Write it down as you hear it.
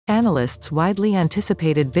Analysts widely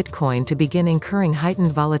anticipated Bitcoin to begin incurring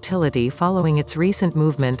heightened volatility following its recent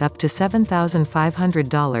movement up to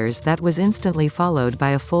 $7,500 that was instantly followed by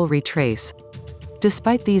a full retrace.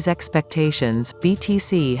 Despite these expectations,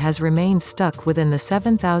 BTC has remained stuck within the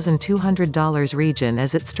 $7,200 region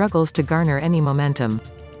as it struggles to garner any momentum.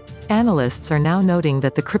 Analysts are now noting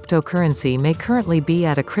that the cryptocurrency may currently be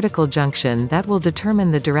at a critical junction that will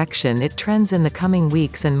determine the direction it trends in the coming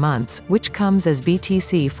weeks and months, which comes as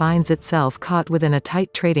BTC finds itself caught within a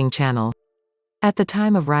tight trading channel. At the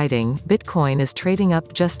time of writing, Bitcoin is trading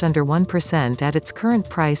up just under 1% at its current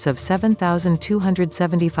price of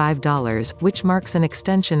 $7,275, which marks an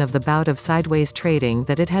extension of the bout of sideways trading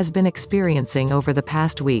that it has been experiencing over the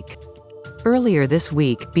past week. Earlier this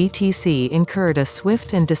week, BTC incurred a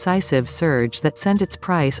swift and decisive surge that sent its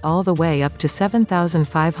price all the way up to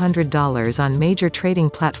 $7,500 on major trading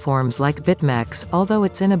platforms like BitMEX, although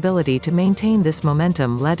its inability to maintain this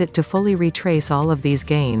momentum led it to fully retrace all of these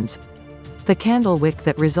gains. The candle wick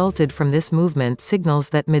that resulted from this movement signals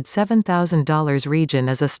that mid-$7,000 region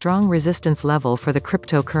is a strong resistance level for the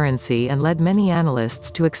cryptocurrency and led many analysts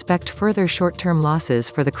to expect further short-term losses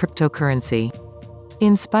for the cryptocurrency.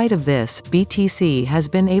 In spite of this, BTC has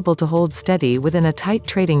been able to hold steady within a tight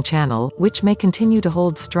trading channel, which may continue to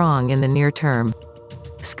hold strong in the near term.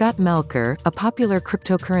 Scott Melker, a popular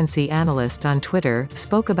cryptocurrency analyst on Twitter,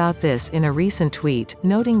 spoke about this in a recent tweet,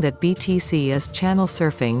 noting that BTC is channel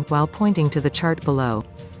surfing while pointing to the chart below.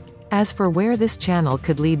 As for where this channel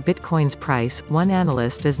could lead Bitcoin's price, one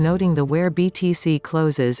analyst is noting the where BTC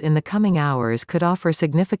closes in the coming hours could offer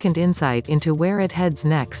significant insight into where it heads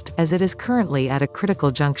next, as it is currently at a critical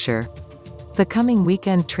juncture. The coming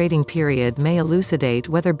weekend trading period may elucidate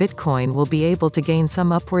whether Bitcoin will be able to gain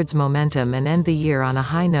some upwards momentum and end the year on a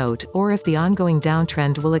high note, or if the ongoing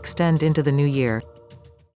downtrend will extend into the new year.